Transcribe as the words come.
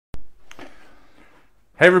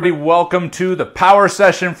Hey everybody, welcome to the power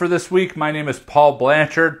session for this week. My name is Paul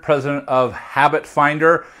Blanchard, president of Habit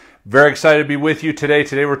Finder. Very excited to be with you today.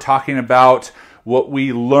 Today we're talking about what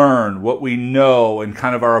we learn, what we know, and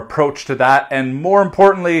kind of our approach to that. And more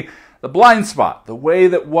importantly, the blind spot, the way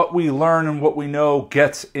that what we learn and what we know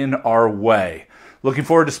gets in our way. Looking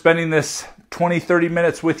forward to spending this 20-30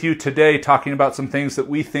 minutes with you today talking about some things that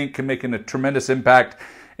we think can make a tremendous impact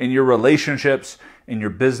in your relationships, in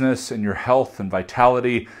your business, in your health and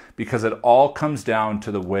vitality, because it all comes down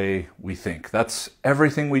to the way we think. That's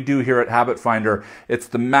everything we do here at Habit Finder. It's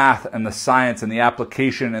the math and the science and the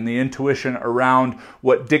application and the intuition around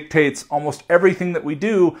what dictates almost everything that we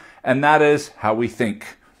do, and that is how we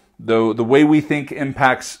think. The way we think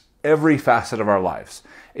impacts every facet of our lives.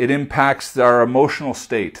 It impacts our emotional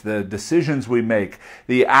state, the decisions we make,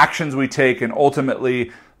 the actions we take, and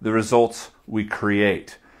ultimately the results we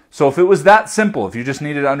create. So if it was that simple, if you just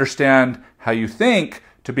needed to understand how you think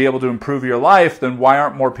to be able to improve your life, then why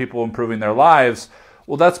aren't more people improving their lives?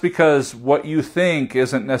 Well, that's because what you think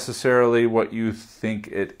isn't necessarily what you think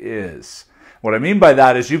it is. What I mean by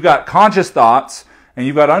that is you've got conscious thoughts and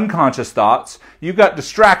you've got unconscious thoughts. You've got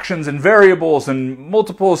distractions and variables and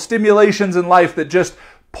multiple stimulations in life that just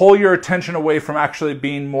pull your attention away from actually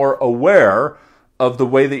being more aware of the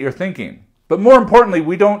way that you're thinking. But more importantly,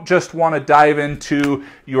 we don't just want to dive into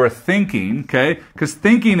your thinking, okay? Because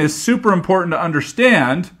thinking is super important to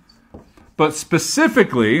understand, but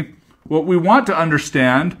specifically, what we want to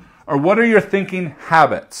understand are what are your thinking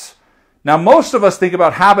habits. Now, most of us think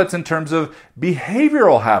about habits in terms of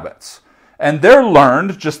behavioral habits. And they're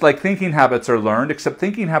learned just like thinking habits are learned, except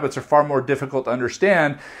thinking habits are far more difficult to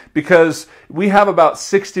understand because we have about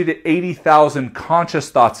 60 to 80,000 conscious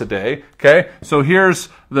thoughts a day, okay? So here's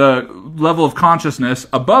the level of consciousness.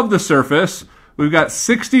 Above the surface, we've got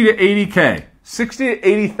 60 to 80K, 60 to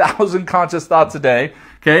 80,000 conscious thoughts a day,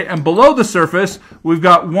 okay? And below the surface, we've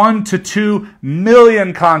got 1 to 2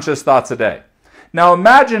 million conscious thoughts a day. Now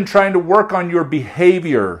imagine trying to work on your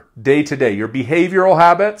behavior day to day, your behavioral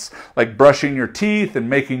habits, like brushing your teeth and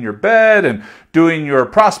making your bed and doing your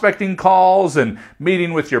prospecting calls and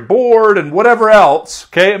meeting with your board and whatever else,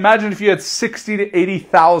 okay? Imagine if you had 60 to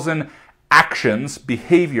 80,000 actions,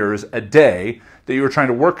 behaviors a day that you were trying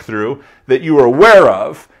to work through that you were aware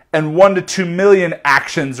of, and 1 to 2 million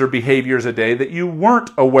actions or behaviors a day that you weren't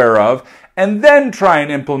aware of, and then try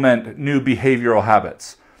and implement new behavioral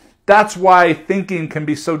habits. That's why thinking can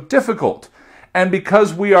be so difficult. And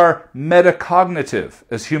because we are metacognitive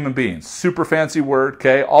as human beings, super fancy word,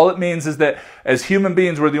 okay? All it means is that as human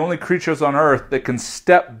beings, we're the only creatures on earth that can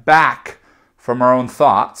step back from our own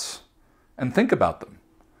thoughts and think about them.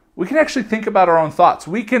 We can actually think about our own thoughts.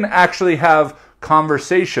 We can actually have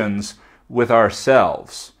conversations with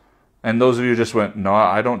ourselves. And those of you who just went, no,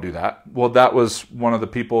 I don't do that. Well, that was one of the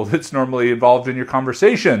people that's normally involved in your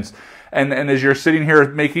conversations. And as you're sitting here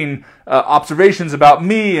making observations about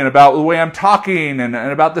me and about the way I'm talking and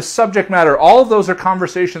about the subject matter, all of those are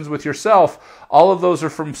conversations with yourself. All of those are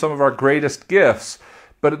from some of our greatest gifts.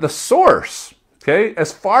 But at the source, okay,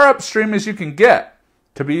 as far upstream as you can get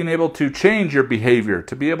to being able to change your behavior,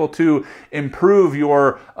 to be able to improve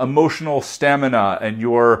your emotional stamina and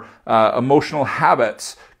your emotional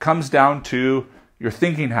habits, comes down to your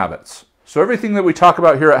thinking habits. So everything that we talk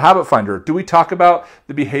about here at Habit Finder, do we talk about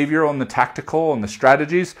the behavioral and the tactical and the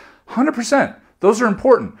strategies? 100%. Those are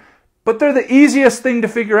important. But they're the easiest thing to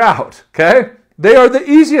figure out, okay? They are the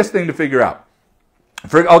easiest thing to figure out.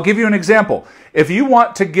 I'll give you an example. If you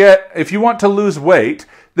want to lose weight,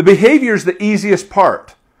 the behavior is the easiest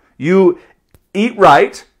part. You eat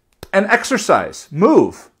right and exercise,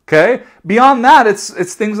 move. Okay? Beyond that,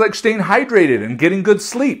 it's things like staying hydrated and getting good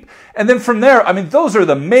sleep. And then from there, I mean, those are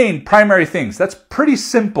the main primary things. That's pretty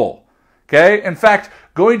simple. Okay? In fact,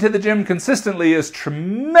 going to the gym consistently is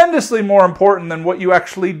tremendously more important than what you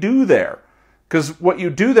actually do there. Because what you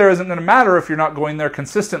do there isn't going to matter if you're not going there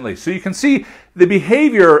consistently. So you can see the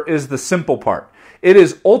behavior is the simple part. It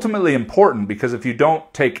is ultimately important because if you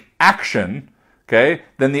don't take action, okay,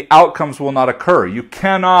 then the outcomes will not occur. You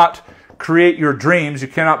cannot create your dreams, you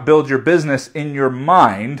cannot build your business in your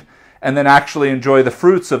mind and then actually enjoy the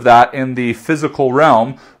fruits of that in the physical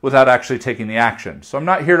realm without actually taking the action. So I'm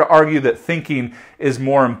not here to argue that thinking is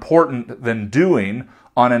more important than doing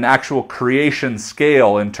on an actual creation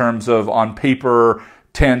scale in terms of on paper,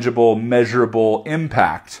 tangible, measurable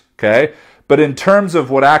impact, okay? But in terms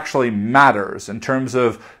of what actually matters, in terms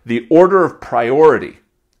of the order of priority,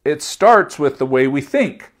 it starts with the way we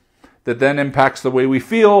think. that then impacts the way we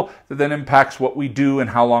feel, that then impacts what we do and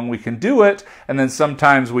how long we can do it. And then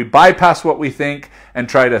sometimes we bypass what we think and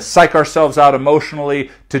try to psych ourselves out emotionally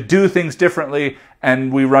to do things differently,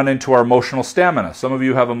 and we run into our emotional stamina. Some of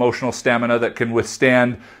you have emotional stamina that can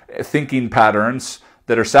withstand thinking patterns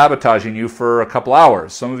that are sabotaging you for a couple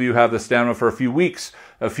hours. Some of you have the stamina for a few weeks,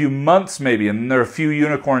 a few months maybe, and there are a few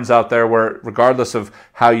unicorns out there where, regardless of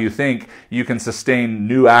how you think, you can sustain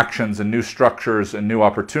new actions and new structures and new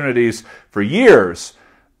opportunities for years.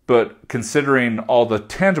 But considering all the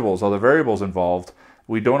tangibles, all the variables involved,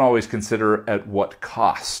 we don't always consider at what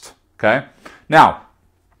cost, okay? Now,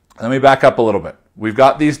 let me back up a little bit. We've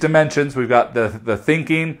got these dimensions. We've got the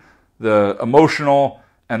thinking, the emotional,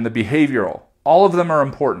 and the behavioral. All of them are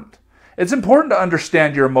important. It's important to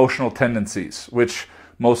understand your emotional tendencies, which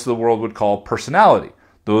most of the world would call personality.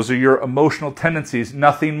 Those are your emotional tendencies,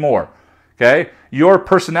 nothing more. Okay? Your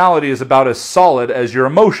personality is about as solid as your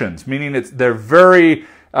emotions, meaning they're very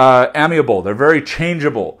amiable, they're very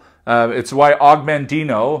changeable. It's why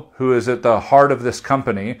Mandino, who is at the heart of this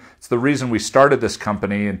company, it's the reason we started this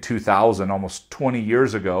company in 2000, almost 20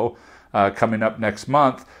 years ago, coming up next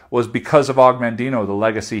month, was because of Mandino, the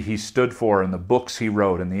legacy he stood for and the books he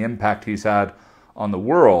wrote and the impact he's had on the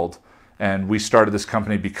world. And we started this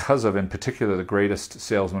company because of, in particular, the greatest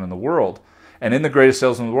salesman in the world. And in the greatest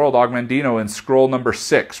salesman in the world, Mandino, in scroll number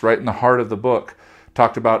 6, right in the heart of the book,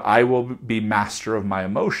 talked about, I will be master of my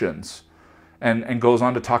emotions. And goes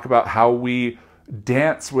on to talk about how we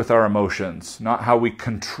dance with our emotions, not how we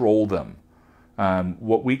control them.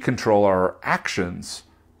 What we control are our actions,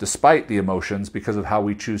 despite the emotions, because of how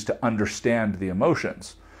we choose to understand the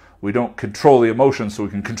emotions. We don't control the emotions so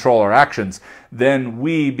we can control our actions. Then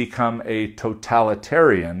we become a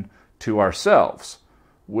totalitarian to ourselves,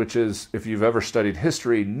 which is, if you've ever studied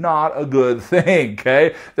history, not a good thing,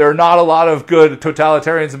 okay? There are not a lot of good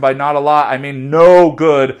totalitarians, and by not a lot, I mean no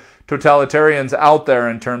good totalitarians out there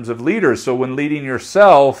in terms of leaders. So when leading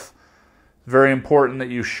yourself, it's very important that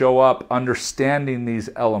you show up understanding these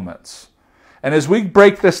elements. And as we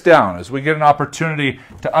break this down, as we get an opportunity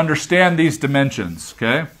to understand these dimensions,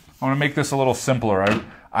 okay, I want to make this a little simpler.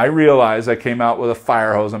 I realize I came out with a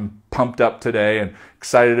fire hose. I'm pumped up today and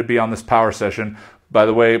excited to be on this power session. By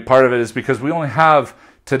the way, part of it is because we only have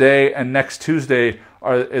today and next Tuesday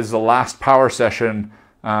is the last power session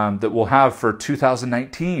that we'll have for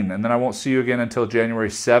 2019. And then I won't see you again until January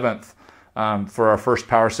 7th for our first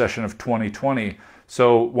power session of 2020.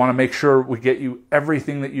 So want to make sure we get you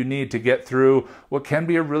everything that you need to get through what can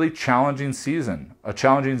be a really challenging season. A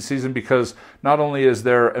challenging season because not only is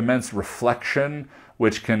there immense reflection,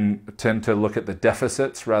 which can tend to look at the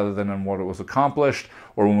deficits rather than on what it was accomplished,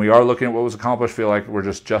 or when we are looking at what was accomplished, feel like we're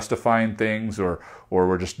just justifying things or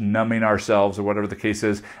we're just numbing ourselves or whatever the case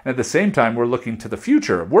is. And at the same time, we're looking to the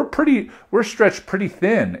future. We're stretched pretty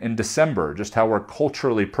thin in December, just how we're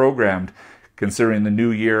culturally programmed, considering the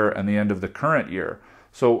new year and the end of the current year.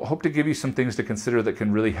 So hope to give you some things to consider that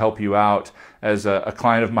can really help you out, as a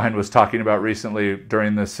client of mine was talking about recently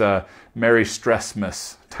during this Merry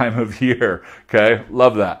Stressmas time of year. Okay,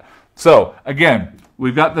 love that. So again,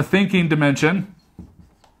 we've got the thinking dimension,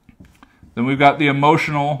 then we've got the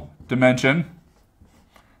emotional dimension,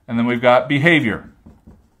 and then we've got behavior.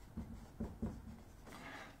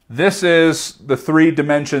 This is the 3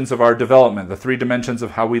 dimensions of our development, the 3 dimensions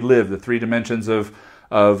of how we live, the 3 dimensions of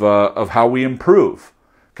how we improve.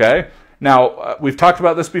 Okay? Now, we've talked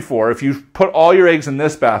about this before. If you put all your eggs in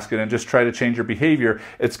this basket and just try to change your behavior,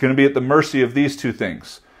 it's going to be at the mercy of these 2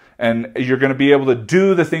 things. And you're going to be able to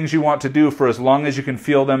do the things you want to do for as long as you can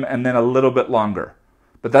feel them, and then a little bit longer.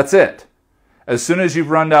 But that's it. As soon as you've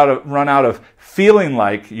run out of feeling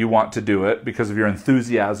like you want to do it because of your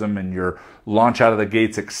enthusiasm and your launch out of the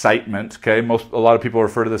gates excitement, okay, a lot of people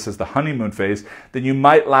refer to this as the honeymoon phase, then you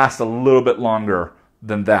might last a little bit longer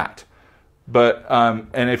than that. But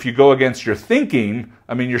and if you go against your thinking,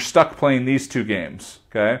 I mean, you're stuck playing these 2 games,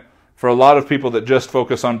 okay? For a lot of people that just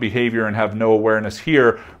focus on behavior and have no awareness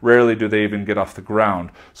here, rarely do they even get off the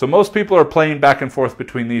ground. So most people are playing back and forth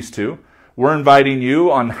between these 2. We're inviting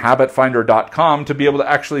you on habitfinder.com to be able to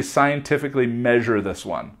actually scientifically measure this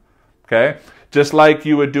one, okay? Just like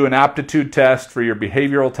you would do an aptitude test for your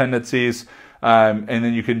behavioral tendencies, and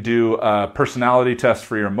then you can do a personality test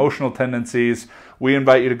for your emotional tendencies. We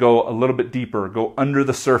invite you to go a little bit deeper, go under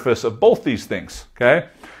the surface of both these things, okay?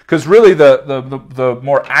 Because really the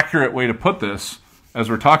more accurate way to put this, as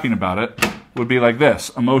we're talking about it, would be like this: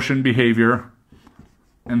 emotion, behavior,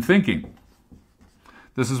 and thinking.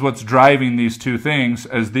 This is what's driving these 2 things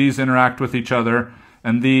as these interact with each other,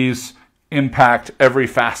 and these impact every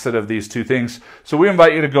facet of these two things. So we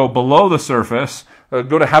invite you to go below the surface,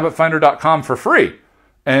 go to habitfinder.com for free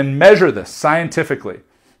and measure this scientifically.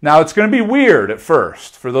 Now, it's going to be weird at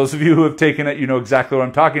first. For those of you who have taken it, you know exactly what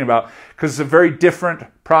I'm talking about, because it's a very different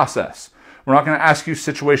process. We're not going to ask you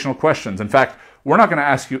situational questions. In fact, we're not going to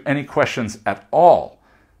ask you any questions at all,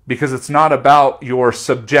 because it's not about your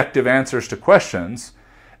subjective answers to questions.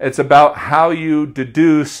 It's about how you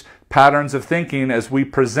deduce patterns of thinking as we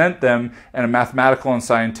present them in a mathematical and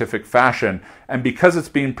scientific fashion. And because it's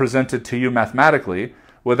being presented to you mathematically,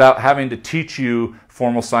 without having to teach you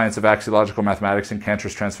formal science of axiological mathematics and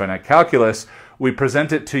Cantor's transfinite calculus, we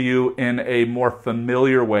present it to you in a more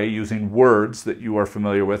familiar way using words that you are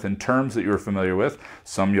familiar with and terms that you're familiar with.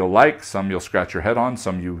 Some you'll like, some you'll scratch your head on,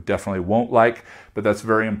 some you definitely won't like, but that's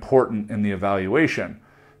very important in the evaluation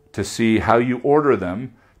to see how you order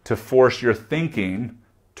them to force your thinking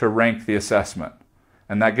to rank the assessment.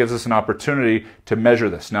 And that gives us an opportunity to measure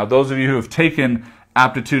this. Now, those of you who have taken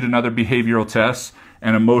aptitude and other behavioral tests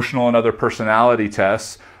and emotional and other personality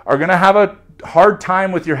tests are going to have a hard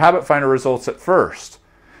time with your habit finder results at first,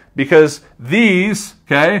 because these,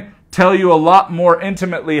 okay, tell you a lot more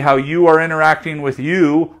intimately how you are interacting with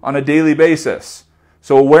you on a daily basis.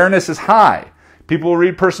 So awareness is high. People will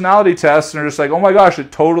read personality tests and are just like, oh my gosh,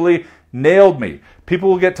 it totally nailed me. People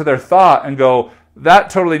will get to their thought and go, that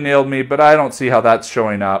totally nailed me, but I don't see how that's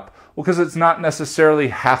showing up. Well, because it's not necessarily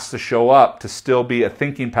has to show up to still be a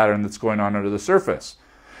thinking pattern that's going on under the surface.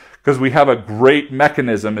 Because we have a great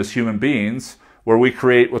mechanism as human beings where we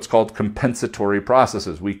create what's called compensatory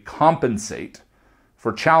processes. We compensate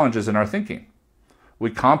for challenges in our thinking.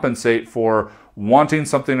 We compensate for wanting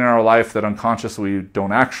something in our life that unconsciously we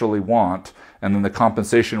don't actually want, and then the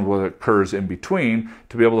compensation what occurs in between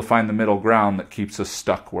to be able to find the middle ground that keeps us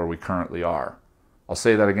stuck where we currently are. I'll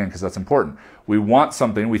say that again because that's important. We want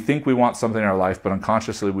something, we think we want something in our life, but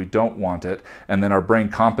unconsciously we don't want it, and then our brain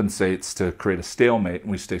compensates to create a stalemate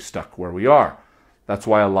and we stay stuck where we are. That's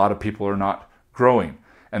why a lot of people are not growing,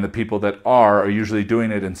 and the people that are usually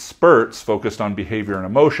doing it in spurts focused on behavior and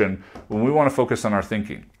emotion when we want to focus on our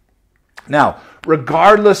thinking. Now,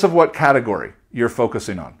 regardless of what category you're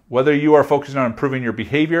focusing on, whether you are focusing on improving your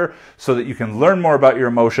behavior so that you can learn more about your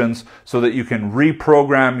emotions, so that you can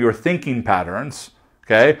reprogram your thinking patterns,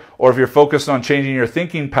 okay? Or if you're focused on changing your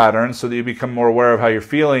thinking patterns so that you become more aware of how you're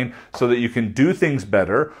feeling so that you can do things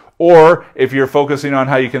better, or if you're focusing on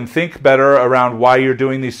how you can think better around why you're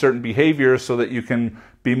doing these certain behaviors so that you can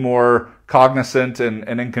be more cognizant and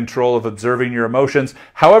in control of observing your emotions.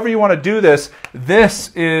 However you want to do this,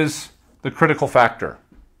 this is the critical factor,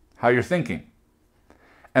 how you're thinking.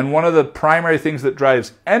 And one of the primary things that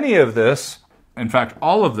drives any of this, in fact,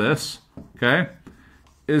 all of this, okay,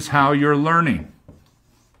 is how you're learning.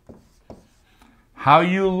 How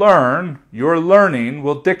you learn, your learning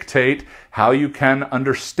will dictate how you can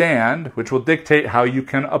understand, which will dictate how you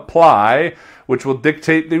can apply, which will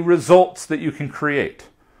dictate the results that you can create.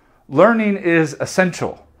 Learning is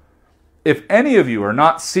essential. If any of you are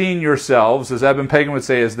not seeing yourselves, as Eben Pagan would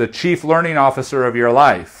say, as the chief learning officer of your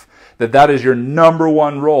life, that is your number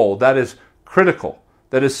one role, that is critical.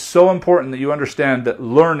 That is so important that you understand that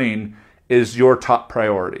learning is your top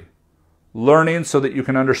priority. Learning so that you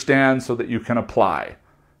can understand, so that you can apply.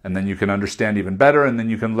 And then you can understand even better, and then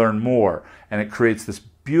you can learn more. And it creates this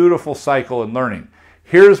beautiful cycle in learning.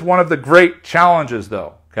 Here's one of the great challenges,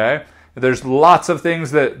 though, okay? There's lots of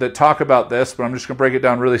things that talk about this, but I'm just going to break it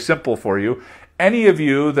down really simple for you. Any of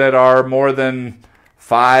you that are more than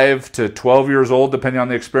 5 to 12 years old, depending on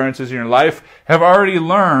the experiences in your life, have already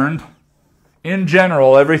learned, in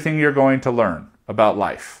general, everything you're going to learn about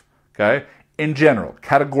life, okay? In general,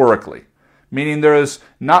 categorically. Meaning there is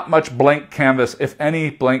not much blank canvas, if any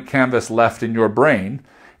blank canvas left in your brain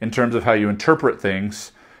in terms of how you interpret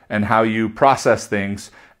things and how you process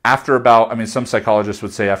things after about, I mean, some psychologists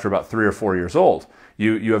would say after about 3 or 4 years old.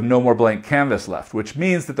 You have no more blank canvas left, which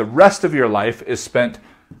means that the rest of your life is spent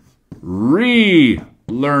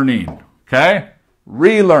relearning, okay?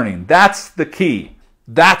 Relearning, that's the key.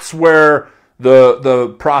 That's where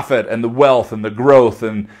the profit and the wealth and the growth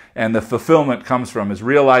and the fulfillment comes from, is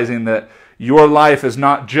realizing that your life is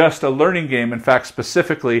not just a learning game. In fact,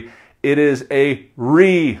 specifically, it is a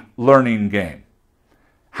relearning game.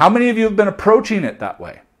 How many of you have been approaching it that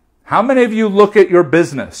way? How many of you look at your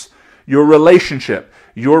business, your relationship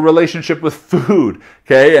with food,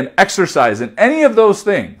 okay, and exercise, and any of those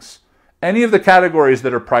things, any of the categories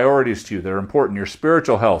that are priorities to you, that are important, your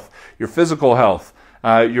spiritual health, your physical health,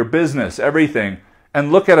 your business, everything,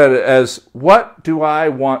 and look at it as, what do I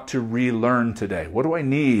want to relearn today? What do I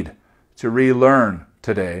need to relearn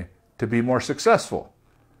today to be more successful?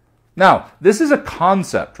 Now, this is a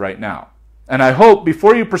concept right now. And I hope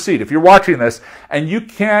before you proceed, if you're watching this and you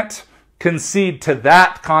can't concede to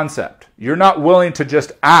that concept, you're not willing to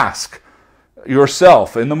just ask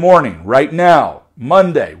yourself in the morning, right now,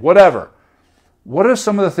 Monday, whatever, what are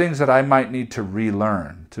some of the things that I might need to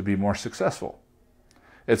relearn to be more successful?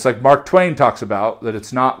 It's like Mark Twain talks about, that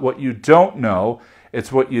it's not what you don't know,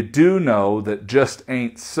 it's what you do know that just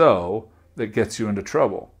ain't so that gets you into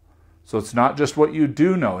trouble. So it's not just what you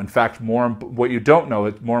do know. In fact, what you don't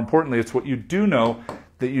know, more importantly, it's what you do know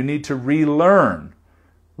that you need to relearn,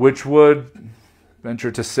 which would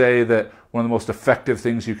venture to say that one of the most effective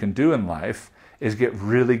things you can do in life is get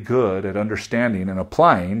really good at understanding and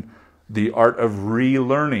applying the art of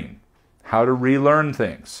relearning, how to relearn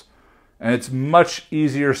things. And it's much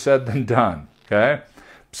easier said than done, okay?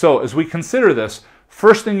 So as we consider this,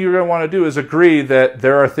 first thing you're going to want to do is agree that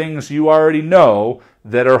there are things you already know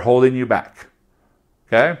that are holding you back,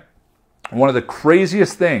 okay? One of the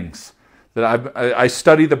craziest things that I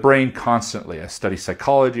study the brain constantly. I study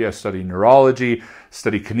psychology, I study neurology,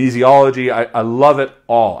 study kinesiology. I love it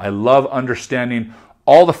all. I love understanding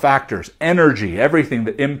all the factors, energy, everything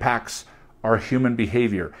that impacts our human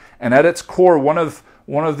behavior. And at its core, one of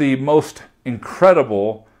the most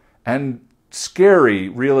incredible and scary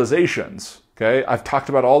realizations, okay, I've talked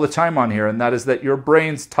about all the time on here, and that is that your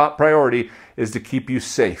brain's top priority is to keep you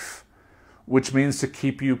safe, which means to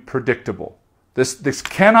keep you predictable. This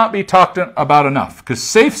cannot be talked about enough, because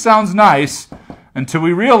safe sounds nice until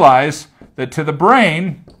we realize that to the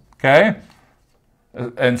brain, okay,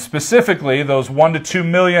 and specifically those 1 to 2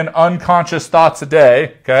 million unconscious thoughts a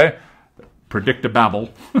day, okay,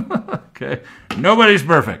 predictababble, okay, nobody's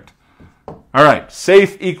perfect. All right,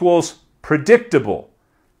 safe equals predictable.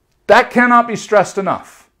 That cannot be stressed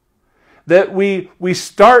enough. That we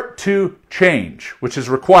start to change, which is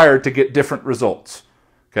required to get different results.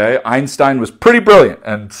 Okay, Einstein was pretty brilliant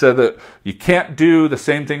and said that you can't do the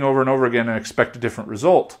same thing over and over again and expect a different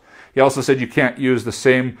result. He also said you can't use the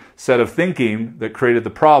same set of thinking that created the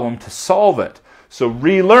problem to solve it. So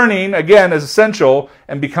relearning, again, is essential,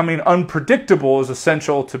 and becoming unpredictable is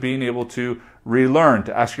essential to being able to relearn,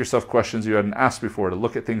 to ask yourself questions you hadn't asked before, to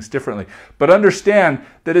look at things differently. But understand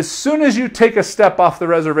that as soon as you take a step off the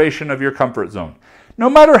reservation of your comfort zone, no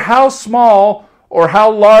matter how small or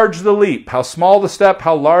how large the leap, how small the step,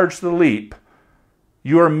 how large the leap,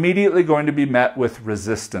 you are immediately going to be met with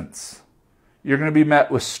resistance. You're going to be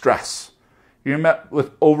met with stress. You're met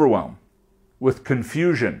with overwhelm, with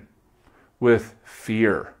confusion, with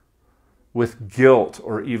fear, with guilt,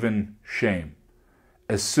 or even shame.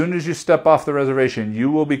 As soon as you step off the reservation,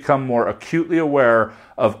 you will become more acutely aware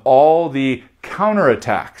of all the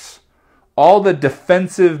counterattacks, all the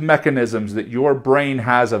defensive mechanisms that your brain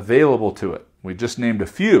has available to it. We just named a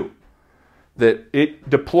few that it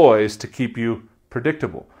deploys to keep you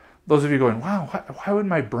predictable. Those of you going, wow, why would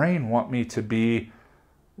my brain want me to be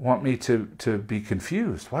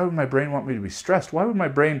confused? Why would my brain want me to be stressed? Why would my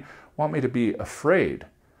brain want me to be afraid?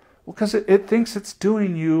 Well, because it thinks it's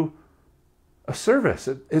doing you a service.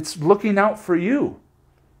 It's looking out for you.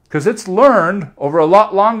 Because it's learned over a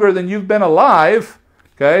lot longer than you've been alive,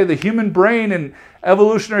 okay, the human brain and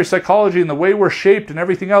evolutionary psychology and the way we're shaped and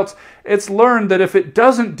everything else, it's learned that if it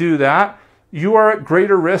doesn't do that, you are at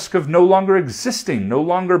greater risk of no longer existing, no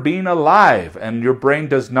longer being alive, and your brain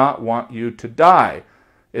does not want you to die.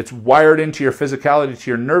 It's wired into your physicality,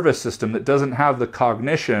 to your nervous system, that doesn't have the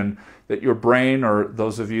cognition that your brain, or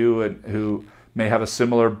those of you who may have a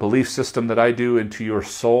similar belief system that I do, into your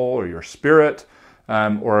soul or your spirit,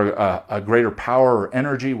 or a greater power or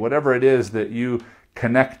energy, whatever it is that you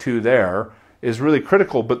connect to there, is really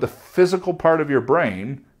critical. But the physical part of your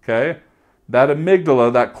brain, okay, that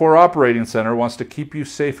amygdala, that core operating center, wants to keep you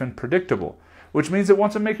safe and predictable, which means it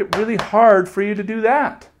wants to make it really hard for you to do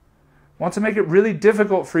that. It wants to make it really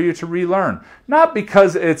difficult for you to relearn. Not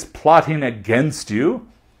because it's plotting against you,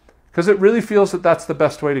 because it really feels that that's the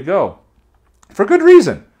best way to go. For good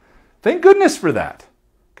reason. Thank goodness for that.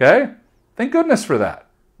 Okay? Thank goodness for that.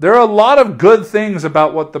 There are a lot of good things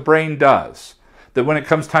about what the brain does that when it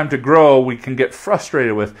comes time to grow, we can get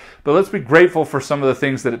frustrated with. But let's be grateful for some of the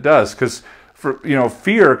things that it does, because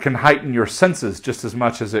fear can heighten your senses just as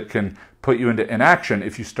much as it can put you into inaction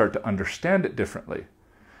if you start to understand it differently.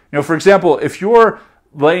 For example, if you're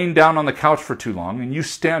laying down on the couch for too long and you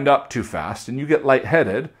stand up too fast and you get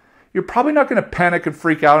lightheaded, you're probably not going to panic and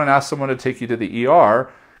freak out and ask someone to take you to the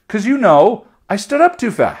ER, because I stood up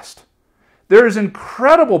too fast. There is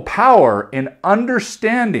incredible power in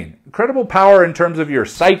understanding, incredible power in terms of your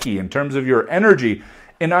psyche, in terms of your energy,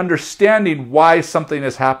 in understanding why something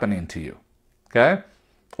is happening to you, okay?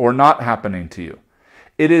 Or not happening to you.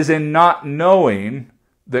 It is in not knowing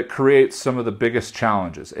that creates some of the biggest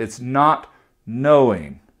challenges. It's not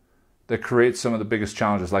knowing that creates some of the biggest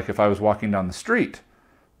challenges. Like if I was walking down the street,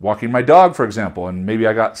 walking my dog, for example, and maybe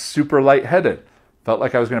I got super lightheaded, felt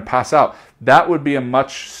like I was going to pass out. That would be a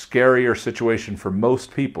much scarier situation for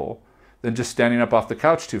most people than just standing up off the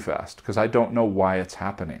couch too fast, because I don't know why it's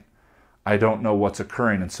happening. I don't know what's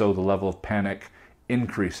occurring, and so the level of panic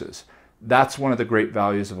increases. That's one of the great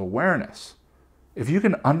values of awareness. If you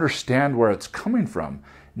can understand where it's coming from,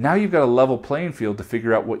 now you've got a level playing field to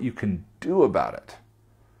figure out what you can do about it.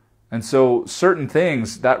 And so certain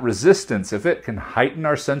things, that resistance, if it can heighten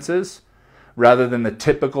our senses rather than the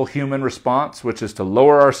typical human response, which is to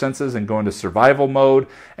lower our senses and go into survival mode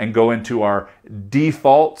and go into our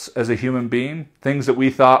defaults as a human being, things that we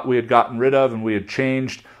thought we had gotten rid of and we had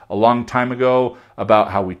changed a long time ago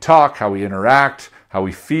about how we talk, how we interact, how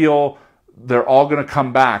we feel, they're all going to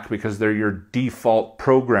come back because they're your default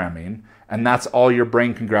programming, and that's all your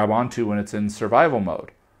brain can grab onto when it's in survival mode.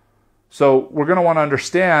 So we're going to want to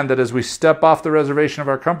understand that as we step off the reservation of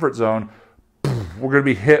our comfort zone, we're going to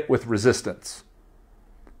be hit with resistance.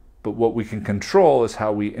 But what we can control is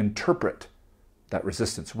how we interpret that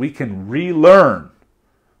resistance. We can relearn.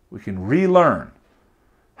 We can relearn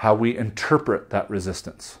how we interpret that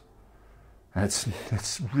resistance. And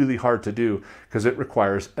it's really hard to do because it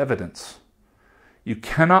requires evidence. You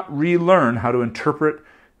cannot relearn how to interpret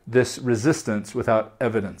this resistance without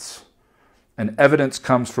evidence. And evidence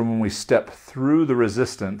comes from when we step through the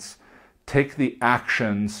resistance, take the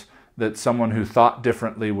actions that someone who thought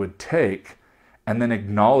differently would take, and then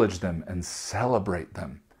acknowledge them and celebrate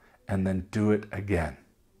them, and then do it again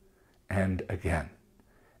and again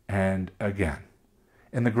and again.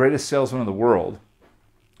 In The Greatest Salesman of the World,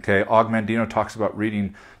 Og Mandino talks about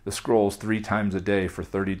reading the scrolls 3 times a day for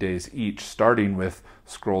 30 days each, starting with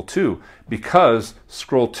scroll 2, because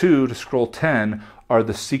scroll 2 to scroll 10 are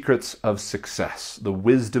the secrets of success, the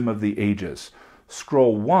wisdom of the ages.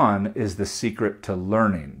 Scroll 1 is the secret to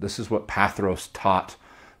learning. This is what Pathros taught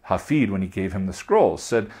Hafid when he gave him the scrolls.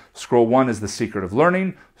 Said scroll 1 is the secret of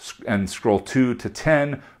learning, and scroll 2 to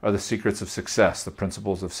 10 are the secrets of success, the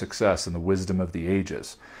principles of success and the wisdom of the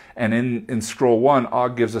ages. And in scroll 1,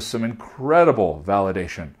 Og gives us some incredible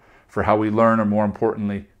validation for how we learn, or more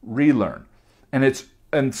importantly, relearn. And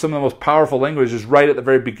some of the most powerful language is right at the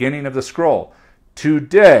very beginning of the scroll.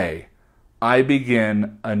 Today, I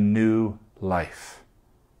begin a new life.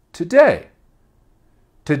 Today.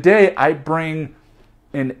 Today, I bring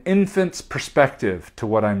an infant's perspective to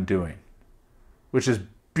what I'm doing, which is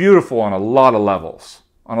beautiful on a lot of levels.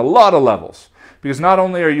 On a lot of levels. Because not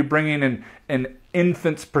only are you bringing an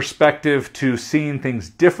infant's perspective to seeing things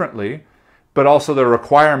differently, but also the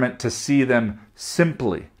requirement to see them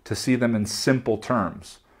simply, to see them in simple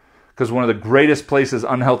terms. Because one of the greatest places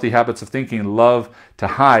unhealthy habits of thinking love to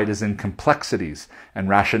hide is in complexities and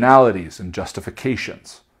rationalities and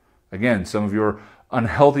justifications. Again, some of your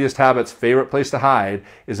unhealthiest habits' favorite place to hide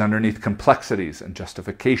is underneath complexities and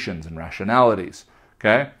justifications and rationalities.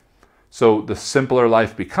 Okay? So the simpler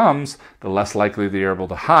life becomes, the less likely they're able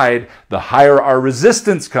to hide, the higher our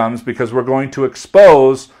resistance comes because we're going to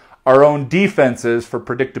expose our own defenses for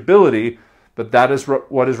predictability, but that is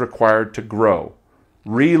what is required to grow.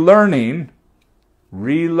 Relearning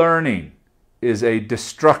is a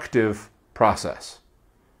destructive process.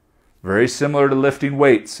 Very similar to lifting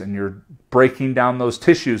weights, and you're breaking down those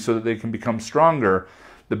tissues so that they can become stronger.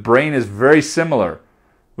 The brain is very similar.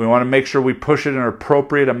 We want to make sure we push it an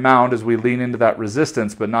appropriate amount as we lean into that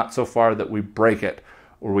resistance, but not so far that we break it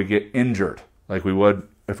or we get injured like we would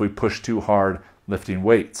if we push too hard lifting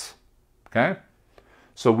weights. Okay?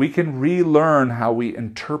 So we can relearn how we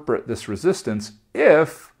interpret this resistance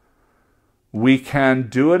if we can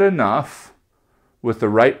do it enough with the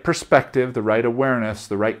right perspective, the right awareness,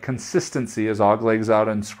 the right consistency, as Og lays out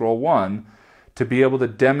in scroll 1, to be able to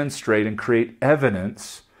demonstrate and create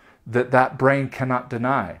evidence that brain cannot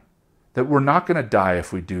deny. That we're not going to die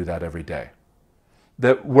if we do that every day.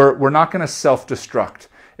 That we're not going to self-destruct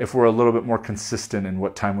if we're a little bit more consistent in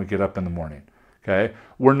what time we get up in the morning. Okay?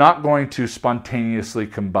 We're not going to spontaneously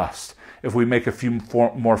combust if we make a few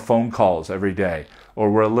more phone calls every day,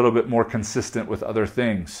 or we're a little bit more consistent with other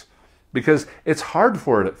things. Because it's hard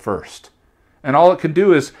for it at first. And all it can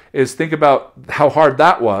do is think about how hard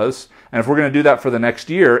that was, and if we're going to do that for the next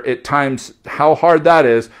year, it times how hard that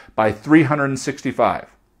is by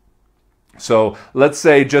 365. So let's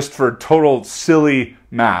say, just for total silly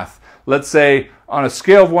math, let's say on a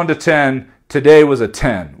scale of 1 to 10, today was a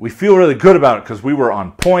 10. We feel really good about it because we were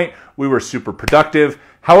on point, we were super productive.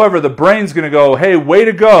 However, the brain's going to go, hey, way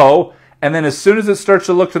to go, and then as soon as it starts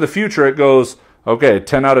to look to the future, it goes, Okay,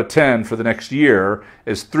 10 out of 10 for the next year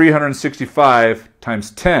is 365 times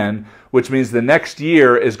 10, which means the next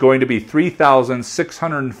year is going to be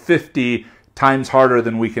 3,650 times harder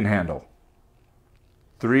than we can handle.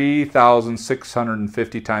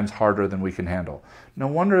 3,650 times harder than we can handle. No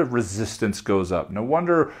wonder resistance goes up. No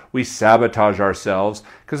wonder we sabotage ourselves,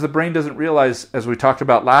 because the brain doesn't realize, as we talked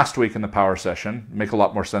about last week in the power session, make a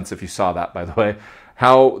lot more sense if you saw that, by the way,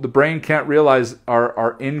 how the brain can't realize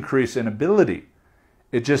our increase in ability.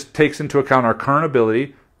 It just takes into account our current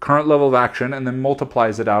ability, current level of action, and then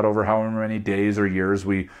multiplies it out over however many days or years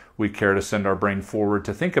we care to send our brain forward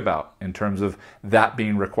to think about in terms of that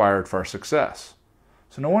being required for our success.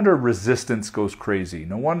 So no wonder resistance goes crazy.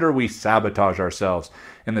 No wonder we sabotage ourselves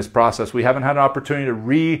in this process. We haven't had an opportunity to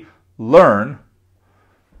relearn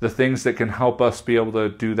the things that can help us be able to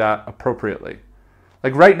do that appropriately.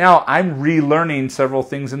 Like right now, I'm relearning several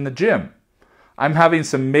things in the gym. I'm having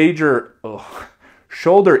some major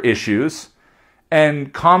shoulder issues,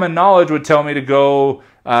 and common knowledge would tell me to go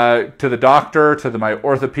to the doctor, to my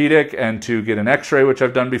orthopedic, and to get an x-ray, which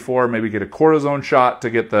I've done before, maybe get a cortisone shot to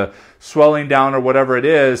get the swelling down or whatever it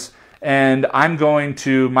is. And I'm going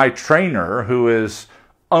to my trainer, who is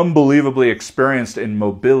unbelievably experienced in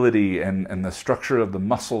mobility and the structure of the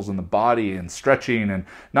muscles in the body and stretching, and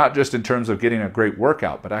not just in terms of getting a great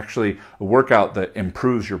workout, but actually a workout that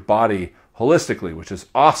improves your body holistically, which is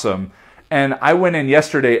awesome. And I went in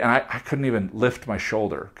yesterday and I couldn't even lift my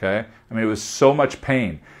shoulder, okay? I mean, it was so much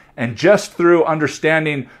pain. And just through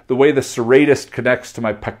understanding the way the serratus connects to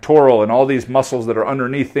my pectoral and all these muscles that are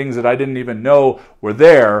underneath things that I didn't even know were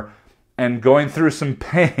there, and going through some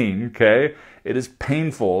pain, okay? It is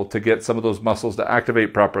painful to get some of those muscles to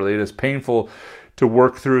activate properly. It is painful to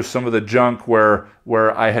work through some of the junk where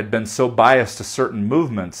I had been so biased to certain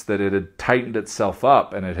movements that it had tightened itself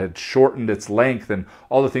up and it had shortened its length and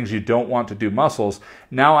all the things you don't want to do muscles.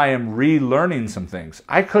 Now I am relearning some things.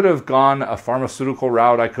 I could have gone a pharmaceutical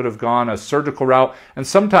route. I could have gone a surgical route. And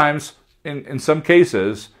sometimes, in some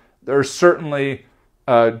cases, there's certainly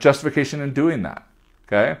justification in doing that,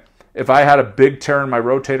 okay? If I had a big tear in my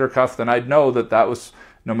rotator cuff, then I'd know that was,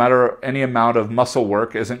 no matter any amount of muscle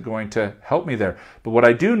work, isn't going to help me there. But what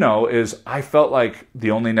I do know is I felt like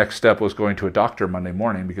the only next step was going to a doctor Monday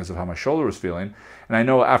morning because of how my shoulder was feeling. And I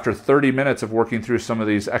know after 30 minutes of working through some of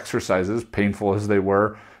these exercises, painful as they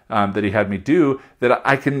were, that he had me do, that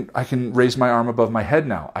I can raise my arm above my head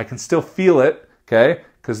now. I can still feel it, okay?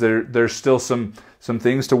 Because there's still some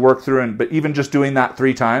things to work through, but even just doing that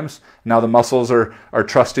 3 times, now the muscles are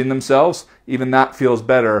trusting themselves, even that feels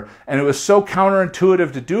better. And it was so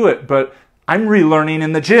counterintuitive to do it, but I'm relearning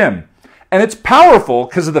in the gym. And it's powerful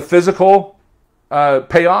because of the physical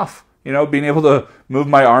payoff, you know, being able to move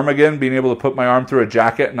my arm again, being able to put my arm through a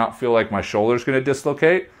jacket and not feel like my shoulder's going to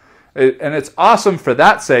dislocate. And it's awesome for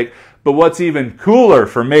that sake, but what's even cooler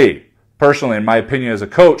for me, personally, in my opinion as a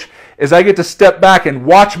coach, is I get to step back and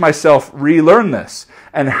watch myself relearn this,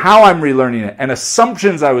 and how I'm relearning it, and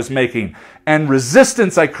assumptions I was making, and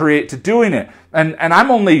resistance I create to doing it. And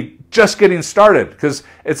I'm only just getting started, because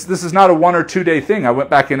this is not a 1 or 2 day thing. I went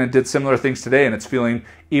back in and did similar things today, and it's feeling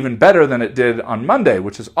even better than it did on Monday,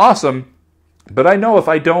 which is awesome. But I know if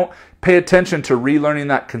I don't pay attention to relearning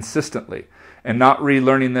that consistently, and not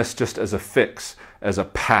relearning this just as a fix, as a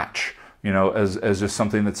patch, you know, as just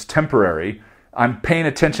something that's temporary, I'm paying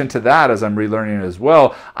attention to that as I'm relearning it as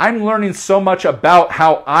well. I'm learning so much about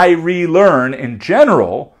how I relearn in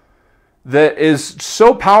general that is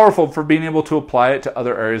so powerful for being able to apply it to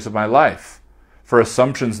other areas of my life, for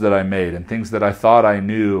assumptions that I made and things that I thought I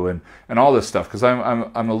knew, and all this stuff. Because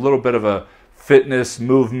I'm a little bit of a fitness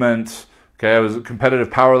movement. Okay, I was a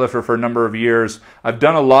competitive powerlifter for a number of years. I've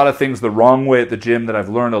done a lot of things the wrong way at the gym that I've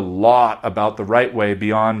learned a lot about the right way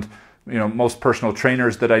beyond, you know, most personal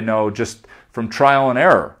trainers that I know, just from trial and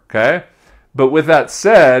error, okay? But with that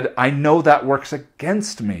said, I know that works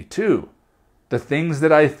against me too. The things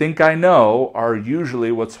that I think I know are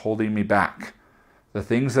usually what's holding me back. The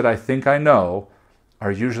things that I think I know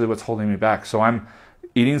are usually what's holding me back. So I'm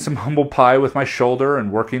eating some humble pie with my shoulder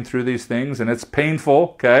and working through these things, and it's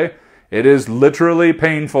painful, okay? It is literally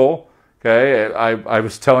painful, okay? I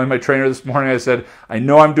was telling my trainer this morning, I said, I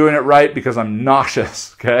know I'm doing it right because I'm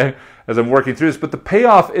nauseous, okay, as I'm working through this. But the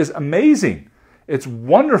payoff is amazing. It's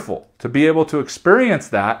wonderful to be able to experience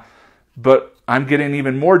that, but I'm getting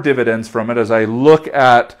even more dividends from it as I look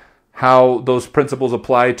at how those principles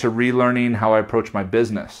apply to relearning how I approach my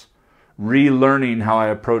business, relearning how I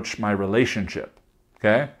approach my relationship,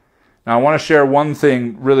 okay? Now I want to share one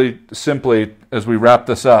thing really simply as we wrap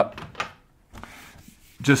this up,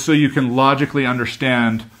 just so you can logically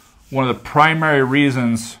understand one of the primary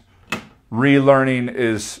reasons relearning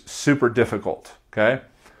is super difficult, okay?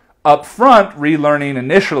 Up front, relearning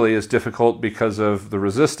initially is difficult because of the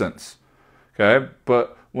resistance, okay?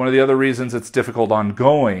 But one of the other reasons it's difficult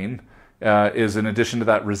ongoing is, in addition to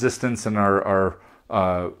that resistance and our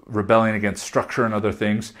rebelling against structure and other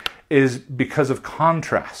things, is because of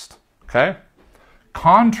contrast, okay?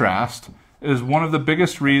 Contrast is one of the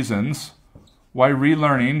biggest reasons why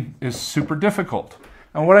relearning is super difficult.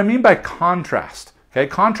 And what I mean by contrast, okay?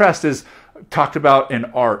 Contrast is talked about in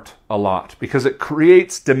art a lot because it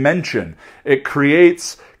creates dimension. It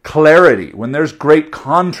creates clarity. When there's great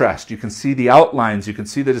contrast, you can see the outlines, you can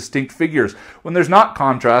see the distinct figures. When there's not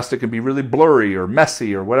contrast, it can be really blurry or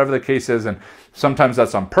messy or whatever the case is, and sometimes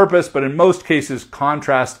that's on purpose, but in most cases,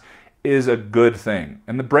 contrast is a good thing.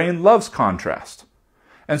 And the brain loves contrast.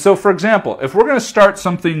 And so, for example, if we're going to start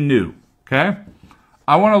something new, okay?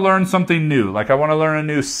 I want to learn something new, like I want to learn a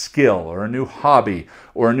new skill or a new hobby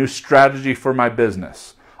or a new strategy for my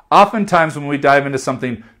business. Oftentimes when we dive into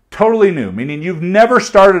something totally new, meaning you've never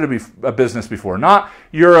started a business before, not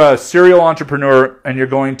you're a serial entrepreneur and you're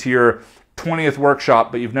going to your 20th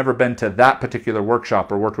workshop, but you've never been to that particular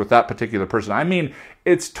workshop or worked with that particular person. I mean,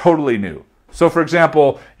 it's totally new. So for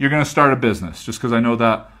example, you're going to start a business, just because I know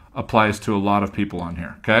that applies to a lot of people on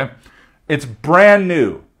here, okay? It's brand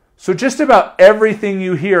new. So just about everything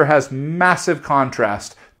you hear has massive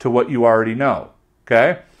contrast to what you already know,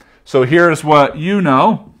 okay? So here's what you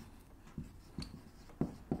know,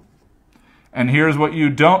 and here's what you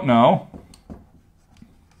don't know,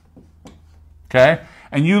 okay?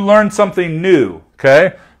 And you learn something new,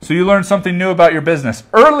 okay? So you learn something new about your business.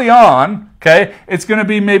 Early on, okay, it's going to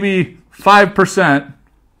be maybe 5%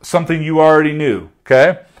 something you already knew,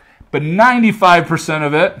 okay? But 95%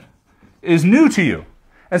 of it is new to you.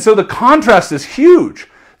 And so the contrast is huge.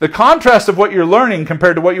 The contrast of what you're learning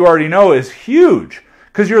compared to what you already know is huge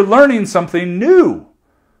because you're learning something new.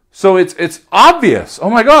 So it's obvious. Oh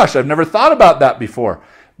my gosh, I've never thought about that before.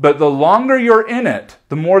 But the longer you're in it,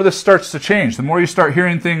 the more this starts to change. The more you start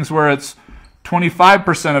hearing things where it's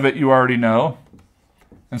 25% of it you already know,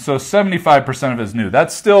 and so 75% of it is new.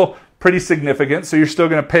 That's still pretty significant, so you're still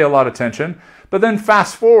going to pay a lot of attention. But then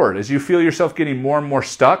fast forward, as you feel yourself getting more and more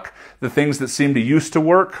stuck, the things that seem to used to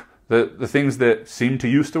work, the things that seem to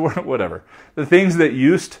used to work, whatever, the things that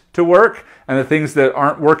used to work and the things that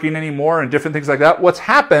aren't working anymore and different things like that, what's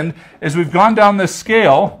happened is we've gone down this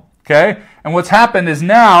scale, okay? And what's happened is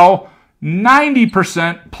now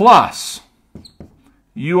 90% plus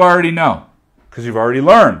you already know because you've already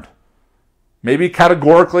learned. Maybe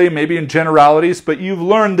categorically, maybe in generalities, but you've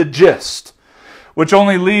learned the gist, which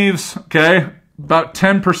only leaves, okay, about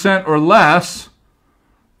 10% or less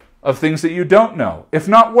of things that you don't know, if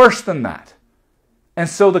not worse than that. And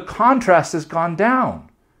so the contrast has gone down.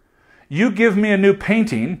 You give me a new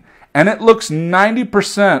painting, and it looks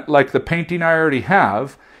 90% like the painting I already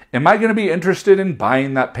have. Am I going to be interested in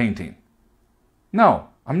buying that painting? No,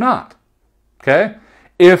 I'm not. Okay?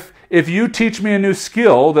 If you teach me a new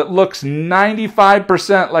skill that looks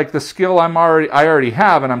 95% like the skill I already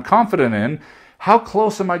have and I'm confident in, how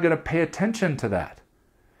close am I going to pay attention to that?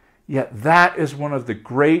 Yet that is one of the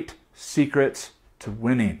great secrets to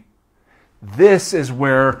winning. This is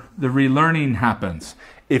where the relearning happens.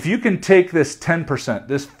 If you can take this 10%,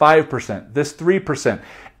 this 5%, this 3%,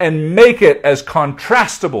 and make it as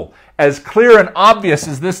contrastable, as clear and obvious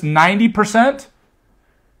as this 90%,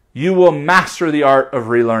 you will master the art of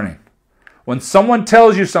relearning. When someone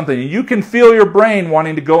tells you something, you can feel your brain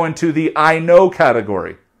wanting to go into the I know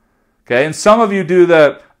category. Okay, and some of you do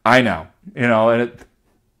the I know, and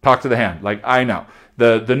talk to the hand, like I know.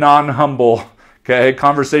 The non-humble, okay,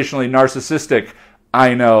 conversationally narcissistic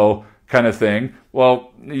I know kind of thing.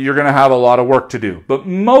 Well, you're going to have a lot of work to do. But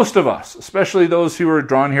most of us, especially those who are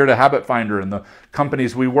drawn here to Habit Finder and the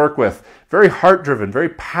companies we work with, very heart-driven, very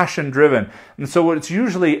passion-driven. And so it's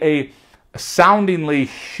usually a soundingly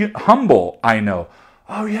humble I know.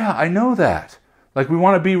 Oh yeah, I know that. Like we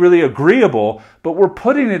want to be really agreeable, but we're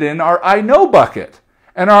putting it in our I know bucket.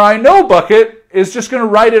 And our I know bucket is just going to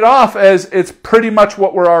write it off as it's pretty much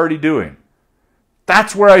what we're already doing.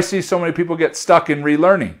 That's where I see so many people get stuck in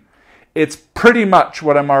relearning. It's pretty much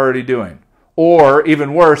what I'm already doing. Or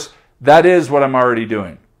even worse, that is what I'm already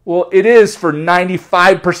doing. Well, it is for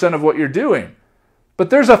 95% of what you're doing. But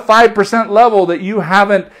there's a 5% level that you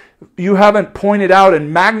haven't pointed out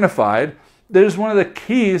and magnified that is one of the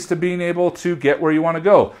keys to being able to get where you want to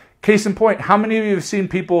go. Case in point, how many of you have seen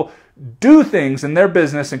people do things in their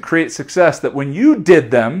business and create success that when you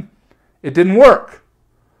did them, it didn't work?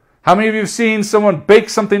 How many of you have seen someone bake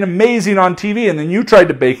something amazing on TV and then you tried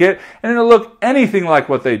to bake it and it didn't look anything like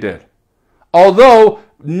what they did? Although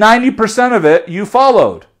 90% of it you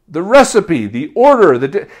followed. The recipe, the order,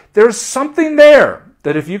 there's something there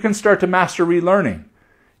that if you can start to master relearning,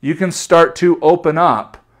 you can start to open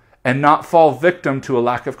up and not fall victim to a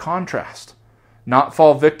lack of contrast, not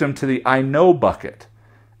fall victim to the I know bucket,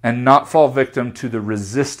 and not fall victim to the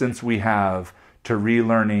resistance we have to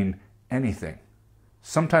relearning anything.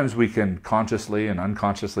 Sometimes we can consciously and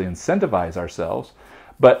unconsciously incentivize ourselves,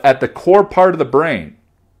 but at the core part of the brain,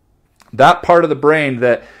 that part of the brain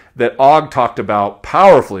that Og talked about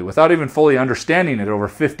powerfully without even fully understanding it over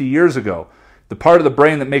 50 years ago, the part of the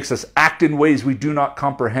brain that makes us act in ways we do not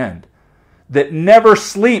comprehend, that never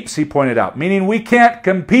sleeps, he pointed out, meaning we can't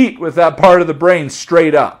compete with that part of the brain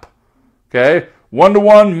straight up. Okay?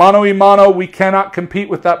 One-to-one, mano-a-mano, we cannot compete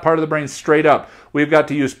with that part of the brain straight up. We've got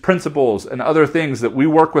to use principles and other things that we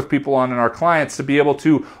work with people on and our clients to be able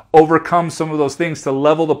to overcome some of those things, to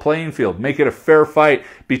level the playing field, make it a fair fight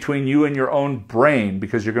between you and your own brain,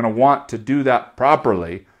 because you're going to want to do that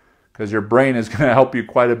properly, because your brain is going to help you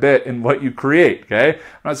quite a bit in what you create, okay? I'm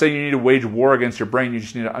not saying you need to wage war against your brain, you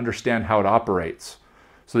just need to understand how it operates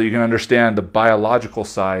so that you can understand the biological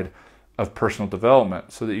side of personal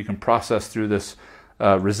development, so that you can process through this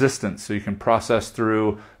resistance, so you can process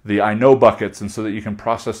through the I know buckets, and so that you can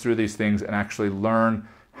process through these things and actually learn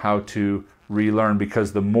how to relearn.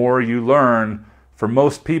 Because the more you learn, for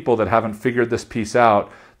most people that haven't figured this piece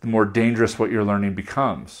out, the more dangerous what you're learning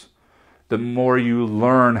becomes. The more you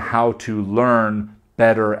learn how to learn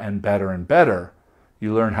better and better and better,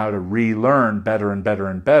 you learn how to relearn better and better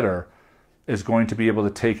and better, is going to be able to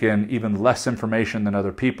take in even less information than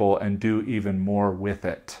other people and do even more with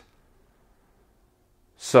it.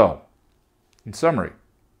 So, in summary,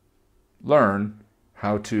 learn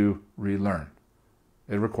how to relearn.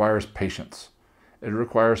 It requires patience. It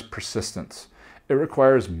requires persistence. It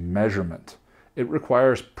requires measurement. It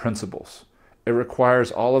requires principles. It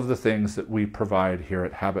requires all of the things that we provide here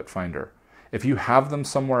at Habit Finder. If you have them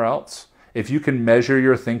somewhere else, if you can measure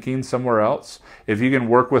your thinking somewhere else, if you can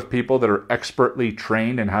work with people that are expertly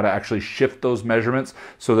trained in how to actually shift those measurements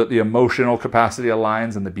so that the emotional capacity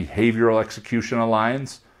aligns and the behavioral execution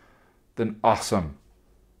aligns, then awesome.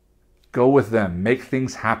 Go with them. Make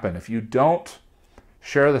things happen. If you don't,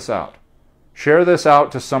 share this out. Share this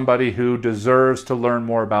out to somebody who deserves to learn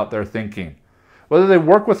more about their thinking. Whether they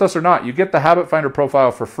work with us or not, you get the Habit Finder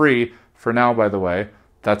profile for free, for now, by the way.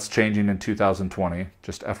 That's changing in 2020,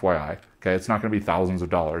 just FYI. Okay, it's not going to be thousands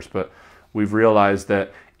of dollars, but we've realized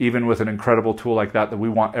that even with an incredible tool like that we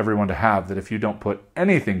want everyone to have, that if you don't put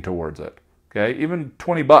anything towards it, okay, even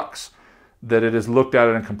 $20, that it is looked at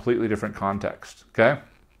in a completely different context, okay?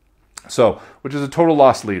 So, which is a total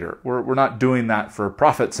loss leader. We're not doing that for a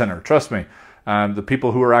profit center, trust me. The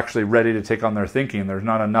people who are actually ready to take on their thinking, there's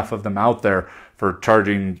not enough of them out there for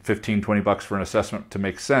charging $15, $20 for an assessment to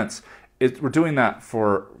make sense. We're doing that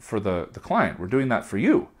for the client. We're doing that for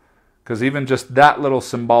you. Because even just that little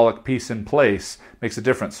symbolic piece in place makes a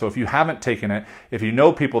difference. So if you haven't taken it, if you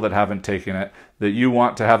know people that haven't taken it, that you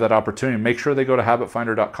want to have that opportunity, make sure they go to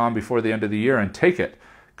habitfinder.com before the end of the year and take it.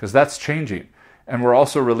 Because that's changing. And we're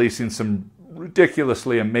also releasing some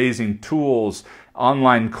ridiculously amazing tools,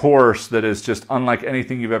 online course that is just unlike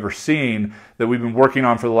anything you've ever seen, that we've been working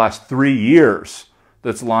on for the last 3 years,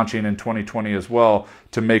 that's launching in 2020 as well,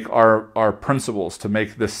 to make our principles, to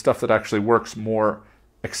make this stuff that actually works more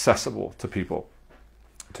accessible to people,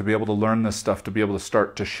 to be able to learn this stuff, to be able to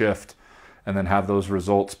start to shift, and then have those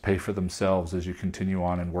results pay for themselves as you continue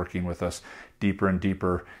on and working with us deeper and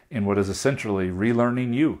deeper in what is essentially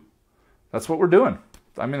relearning you. That's what we're doing.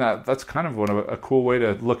 I mean, that's kind of a cool way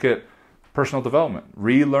to look at personal development.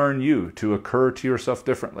 Relearn you, to occur to yourself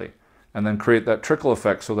differently, and then create that trickle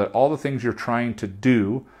effect so that all the things you're trying to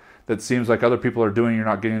do that seems like other people are doing, you're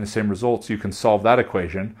not getting the same results, you can solve that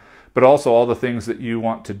equation. But also all the things that you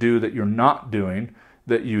want to do that you're not doing,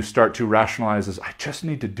 that you start to rationalize as, I just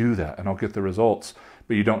need to do that and I'll get the results,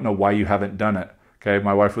 but you don't know why you haven't done it. Okay,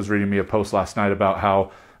 my wife was reading me a post last night about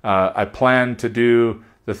how I plan to do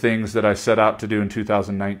the things that I set out to do in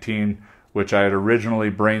 2019, which I had originally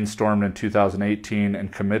brainstormed in 2018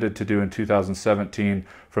 and committed to do in 2017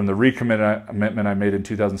 from the recommitment I made in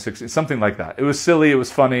 2016, something like that. It was silly, it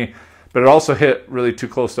was funny, but it also hit really too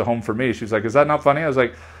close to home for me. She's like, is that not funny? I was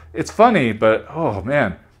like, it's funny, but oh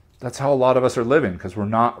man, that's how a lot of us are living, because we're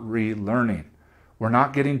not relearning. We're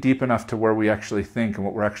not getting deep enough to where we actually think and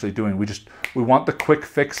what we're actually doing. We want the quick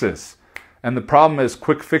fixes. And the problem is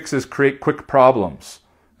quick fixes create quick problems.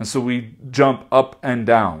 And so we jump up and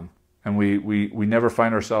down, and we never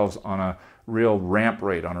find ourselves on a real ramp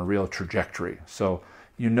rate, on a real trajectory. So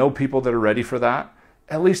you know people that are ready for that,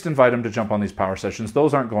 at least invite them to jump on these power sessions.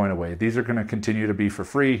 Those aren't going away. These are going to continue to be for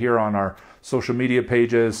free here on our social media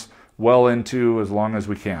pages, well into as long as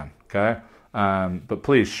we can, okay? But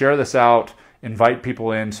please share this out, invite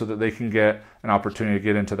people in so that they can get an opportunity to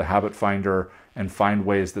get into the Habit Finder and find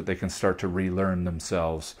ways that they can start to relearn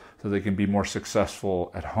themselves so they can be more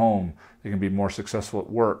successful at home, they can be more successful at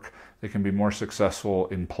work, they can be more successful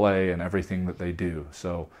in play and everything that they do.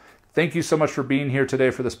 So thank you so much for being here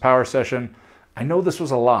today for this power session. I know this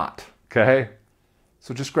was a lot, okay?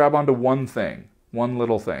 So just grab onto one thing, one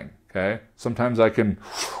little thing, okay? Sometimes I can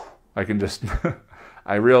just,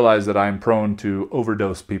 I realize that I'm prone to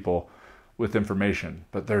overdose people with information,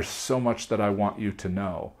 but there's so much that I want you to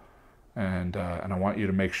know. And I want you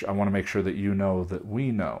to I want to make sure that you know that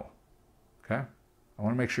we know, okay? I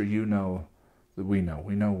want to make sure you know that we know.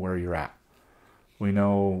 We know where you're at. We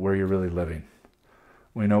know where you're really living.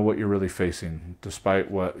 We know what you're really facing,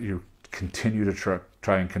 despite what you continue to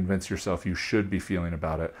try and convince yourself you should be feeling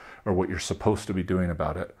about it or what you're supposed to be doing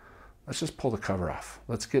about it. Let's just pull the cover off.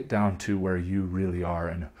 Let's get down to where you really are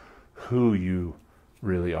and who you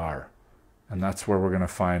really are. And that's where we're going to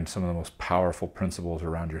find some of the most powerful principles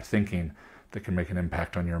around your thinking that can make an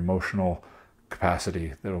impact on your emotional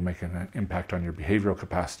capacity, that will make an impact on your behavioral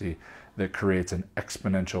capacity, that creates an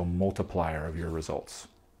exponential multiplier of your results.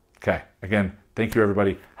 Okay, again, thank you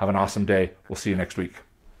everybody. Have an awesome day. We'll see you next week.